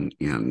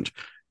and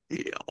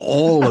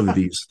all of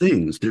these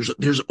things.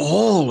 There's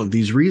all of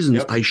these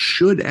reasons I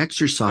should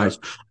exercise.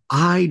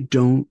 I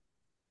don't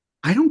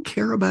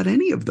care about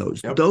any of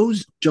those.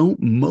 Those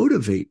don't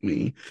motivate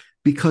me,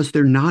 because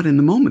they're not in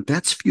the moment.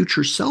 That's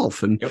future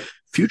self. And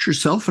future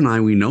self and I,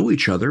 we know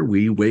each other.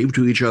 We wave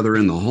to each other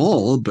in the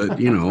hall, but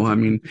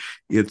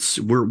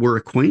we're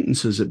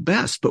acquaintances at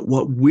best. But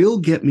what will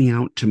get me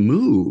out to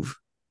move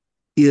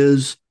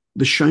is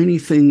the shiny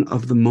thing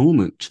of the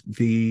moment,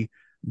 the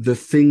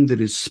thing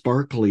that is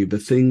sparkly, the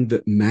thing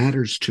that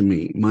matters to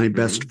me, my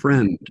best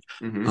friend,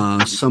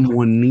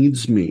 someone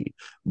needs me.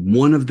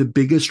 One of the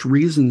biggest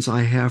reasons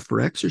I have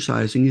for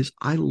exercising is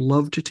I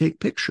love to take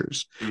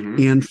pictures.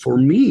 And for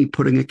me,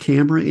 putting a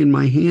camera in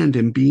my hand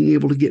and being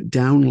able to get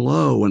down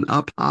low and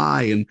up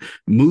high and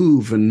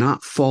move and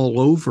not fall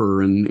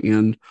over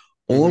and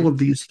all of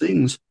these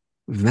things,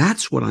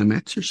 that's what I'm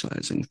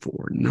exercising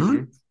for.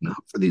 Not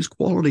for these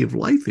quality of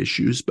life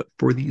issues, but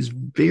for these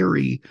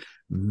very,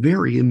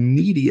 very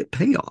immediate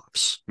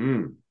payoffs.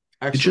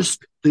 It's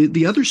just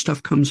the other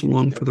stuff comes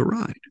along for the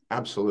ride.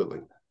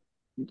 Absolutely.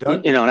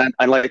 Doug? And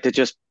I'd like to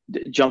just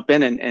jump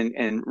in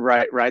and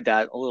ride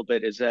that a little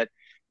bit, is that,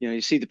 you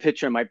see the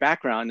picture in my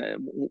background.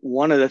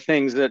 One of the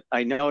things that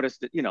I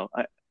noticed that,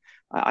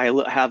 I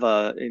have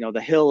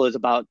the hill is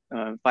about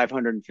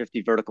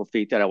 550 vertical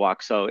feet that I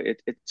walk. So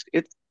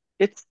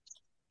it's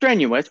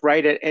strenuous,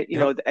 right?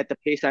 At the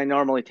pace I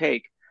normally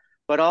take.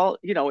 But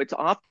it's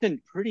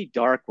often pretty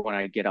dark when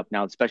I get up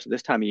now, especially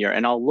this time of year.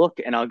 And I'll look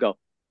and I'll go,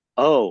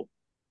 oh,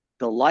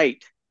 the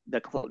light,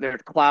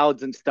 there's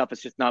clouds and stuff.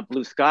 It's just not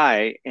blue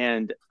sky.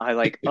 And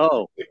I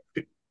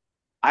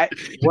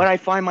what I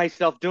find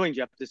myself doing,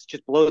 Jeff, this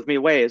just blows me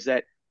away, is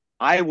that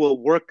I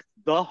will work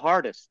the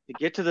hardest to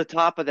get to the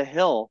top of the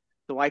hill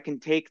so I can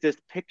take this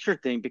picture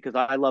thing, because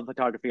I love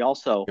photography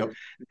also,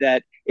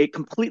 that it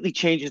completely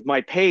changes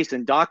my pace.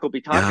 And Doc will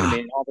be talking to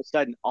me, and all of a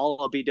sudden, all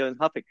I'll be doing is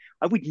huffing.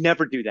 I would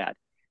never do that.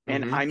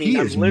 And I mean, he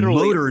is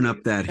literally motoring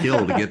up that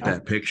hill to get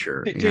that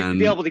picture. to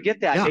be able to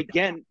get that,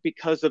 again,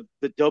 because of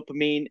the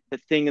dopamine, the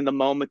thing in the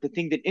moment, the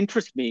thing that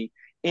interests me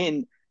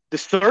in the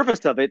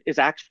service of it is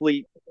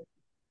actually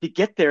to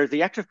get there,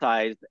 the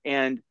exercise.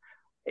 And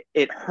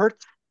it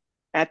hurts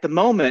at the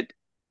moment,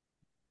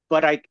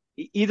 but I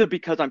either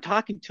because I'm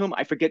talking to him,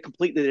 I forget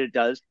completely that it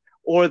does,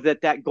 or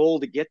that goal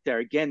to get there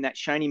again, that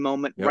shiny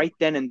moment right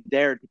then and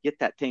there to get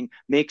that thing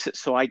makes it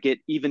so I get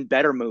even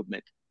better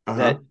movement.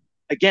 That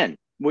again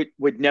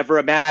would never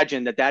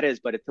imagine that is,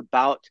 but it's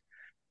about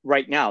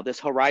right now, this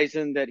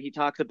horizon that he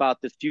talks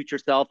about, this future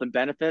self and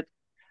benefit.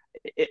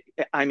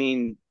 I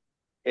mean,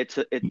 it's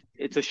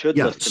a should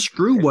list.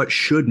 Screw what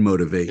should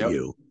motivate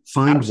you.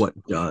 Find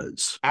what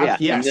does.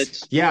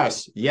 Yes.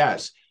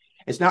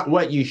 It's not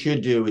what you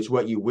should do, it's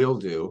what you will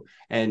do.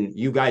 And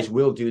you guys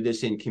will do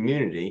this in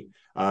community.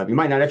 You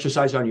might not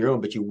exercise on your own,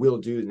 but you will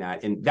do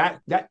that. And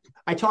that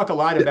I talk a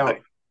lot about.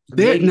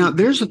 Now,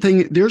 there's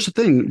the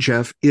thing,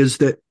 Jeff, is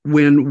that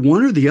when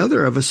one or the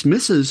other of us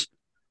misses,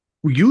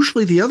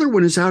 usually the other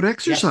one is out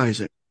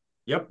exercising.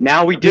 Yep.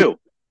 Now we do.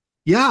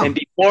 Yeah. And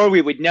before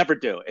we would never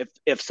do.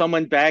 If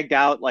someone bagged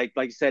out, like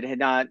you said, had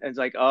not, it's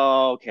like,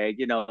 oh, okay,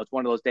 it's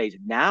one of those days.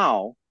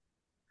 Now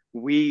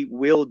we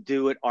will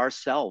do it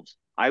ourselves.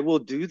 I will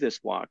do this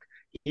walk.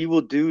 He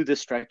will do the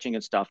stretching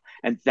and stuff.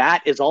 And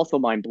that is also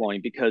mind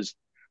blowing because,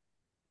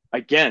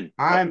 again,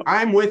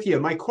 I'm with you.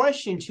 My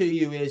question to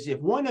you is, if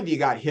one of you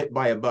got hit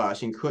by a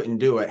bus and couldn't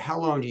do it, how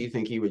long do you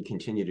think you would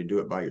continue to do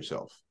it by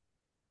yourself?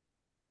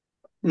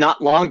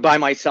 Not long by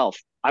myself.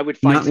 I would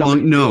find not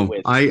long. No,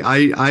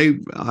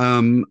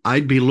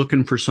 I'd be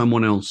looking for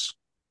someone else.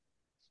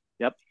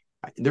 Yep.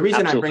 The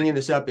reason I'm bringing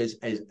this up is,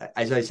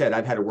 as I said,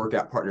 I've had a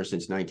workout partner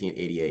since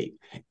 1988.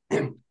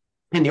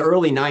 In the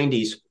early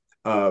 90s,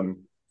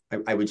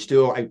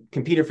 I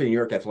competed for the New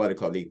York Athletic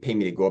Club. They paid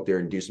me to go up there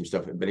and do some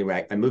stuff. But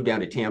anyway, I moved down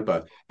to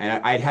Tampa,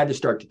 and I had to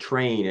start to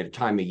train at a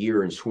time of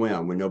year and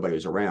swim when nobody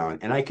was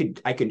around. And I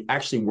could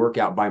actually work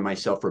out by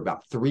myself for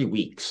about 3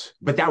 weeks.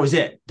 But that was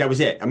it.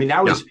 I mean,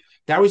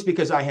 that was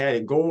because I had a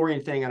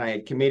goal-oriented thing and I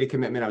had made a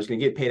commitment. I was going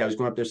to get paid. I was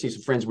going up there to see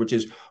some friends, which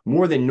is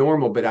more than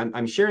normal. But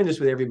I'm sharing this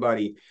with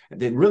everybody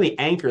that really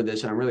anchor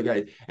this, and I'm really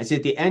glad. And so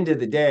at the end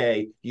of the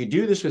day, you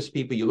do this with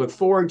people. You look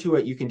forward to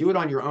it. You can do it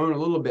on your own a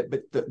little bit.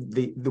 But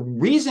the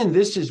reason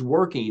this is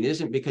working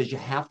isn't because you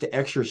have to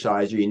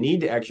exercise or you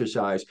need to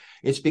exercise.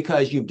 It's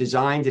because you've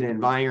designed an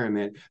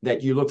environment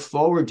that you look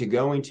forward to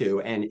going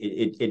to. And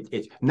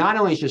it's not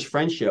only just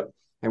friendship.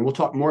 And we'll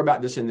talk more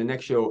about this in the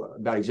next show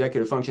about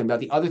executive function, about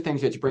the other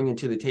things that's bringing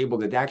to the table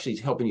that actually is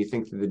helping you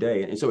think through the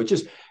day. And so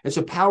it's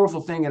a powerful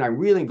thing. And I'm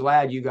really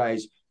glad you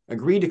guys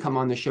agreed to come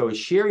on the show and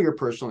share your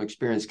personal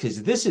experience,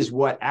 because this is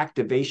what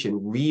activation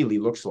really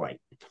looks like.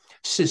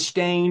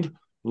 Sustained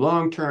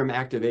long-term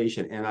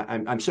activation.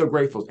 And I'm so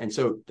grateful. And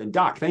so,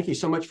 Doc, thank you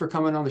so much for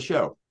coming on the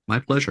show. My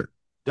pleasure.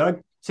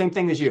 Doug, same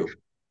thing as you.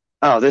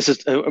 Oh,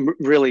 I'm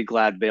really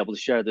glad to be able to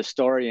share this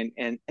story.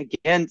 And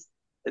again,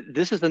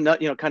 this is kind of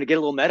get a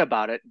little meta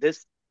about it.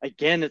 This,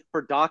 again, is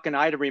for Doc and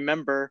I to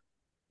remember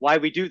why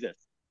we do this,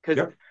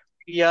 because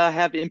we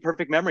have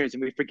imperfect memories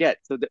and we forget.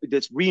 So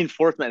this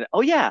reinforcement,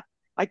 oh yeah,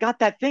 I got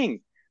that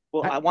thing.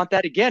 Well, I want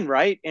that again,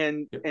 right?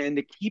 And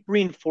to keep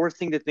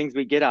reinforcing the things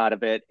we get out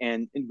of it.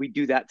 And we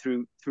do that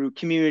through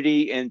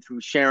community and through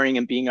sharing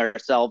and being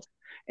ourselves.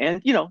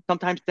 And,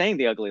 sometimes saying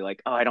the ugly,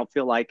 like, oh, I don't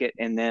feel like it.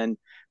 And then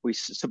we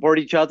support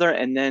each other.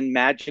 And then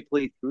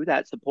magically through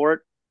that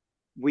support,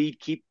 we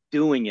keep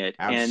doing it.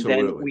 Absolutely.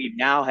 And then we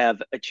now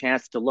have a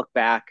chance to look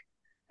back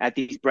at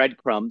these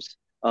breadcrumbs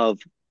of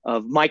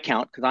my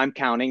count, because I'm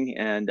counting,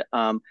 and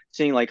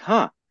seeing like,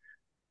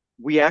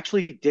 we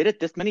actually did it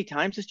this many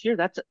times this year.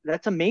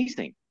 That's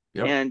amazing.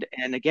 Yep.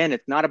 And again,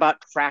 it's not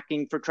about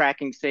tracking for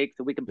tracking's sake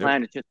so we can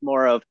plan. It's just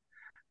more of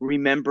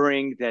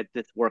remembering that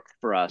this works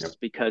for us,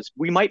 because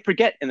we might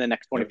forget in the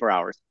next 24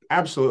 hours.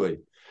 Absolutely.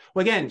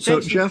 Well, again,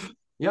 so Jeff,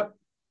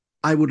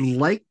 I would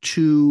like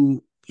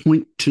to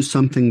point to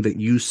something that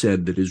you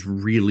said that is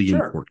really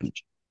important,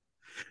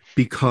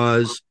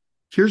 because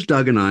here's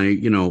Doug and I,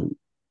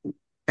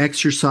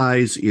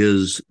 exercise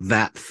is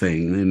that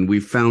thing, and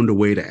we've found a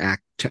way to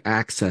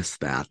access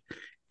that.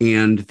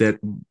 And that,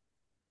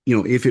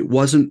 if it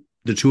wasn't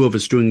the two of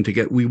us doing it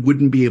together, we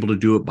wouldn't be able to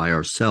do it by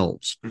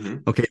ourselves. Mm-hmm.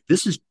 Okay.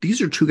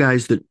 These are two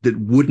guys that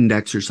wouldn't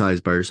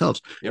exercise by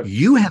yourselves. Yep.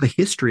 You have a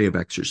history of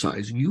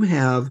exercise. You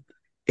have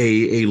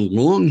a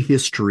long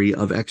history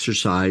of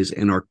exercise,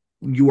 and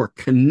you are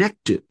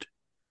connected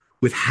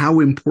with how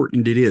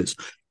important it is.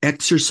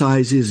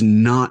 Exercise is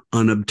not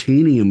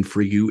unobtainium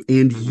for you.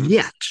 And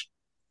yet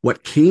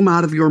what came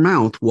out of your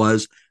mouth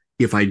was,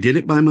 if I did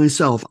it by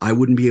myself, I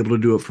wouldn't be able to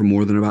do it for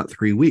more than about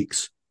 3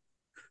 weeks.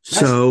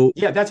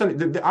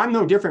 I'm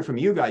no different from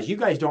you guys. You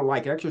guys don't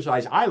like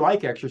exercise. I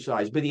like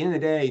exercise, but at the end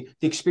of the day,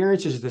 the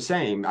experience is the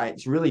same.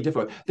 It's really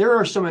difficult. There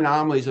are some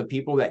anomalies of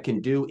people that can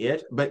do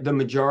it, but the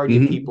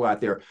majority of people out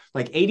there,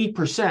 like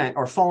 80%,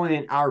 are falling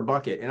in our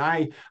bucket. And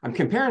I'm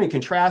comparing and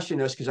contrasting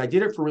this because I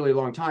did it for a really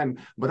long time,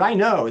 but I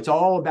know it's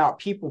all about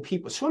people.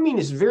 Swimming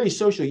is very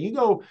social. You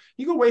go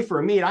away for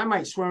a meet. I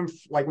might swim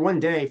like one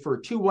day for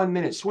 2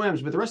 1-minute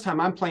swims, but the rest of the time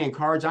I'm playing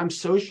cards, I'm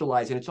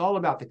socializing. It's all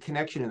about the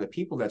connection and the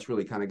people that's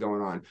really kind of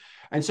going on. time.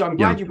 And so I'm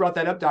glad you brought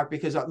that up, Doc,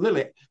 because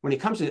literally when it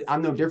comes to,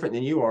 I'm no different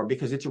than you are,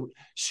 because it's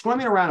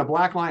swimming around a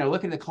black line and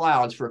looking at the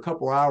clouds for a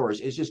couple hours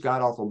is just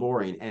god awful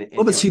boring.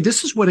 But see,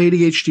 this is what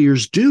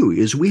ADHDers do,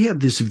 is we have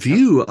this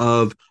view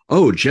of,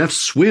 oh, Jeff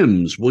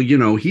swims. Well,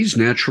 he's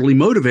naturally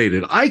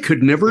motivated. I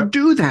could never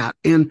do that.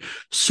 And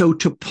so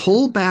to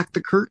pull back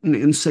the curtain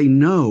and say,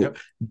 no,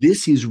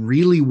 this is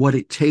really what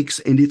it takes.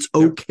 And it's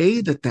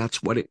okay that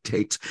that's what it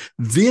takes.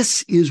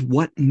 This is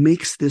what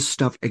makes this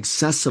stuff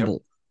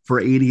accessible for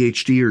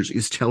ADHDers,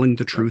 is telling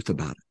the truth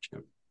about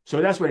it.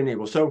 So that's what it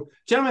enables. So,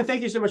 gentlemen,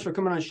 thank you so much for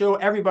coming on the show.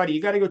 Everybody,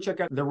 you got to go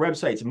check out their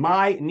websites,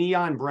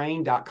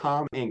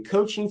 myneonbrain.com and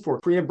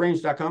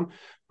coachingforcreativebrains.com.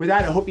 With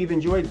that, I hope you've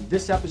enjoyed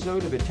this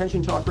episode of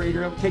Attention Talk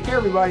Radio. Take care,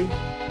 everybody.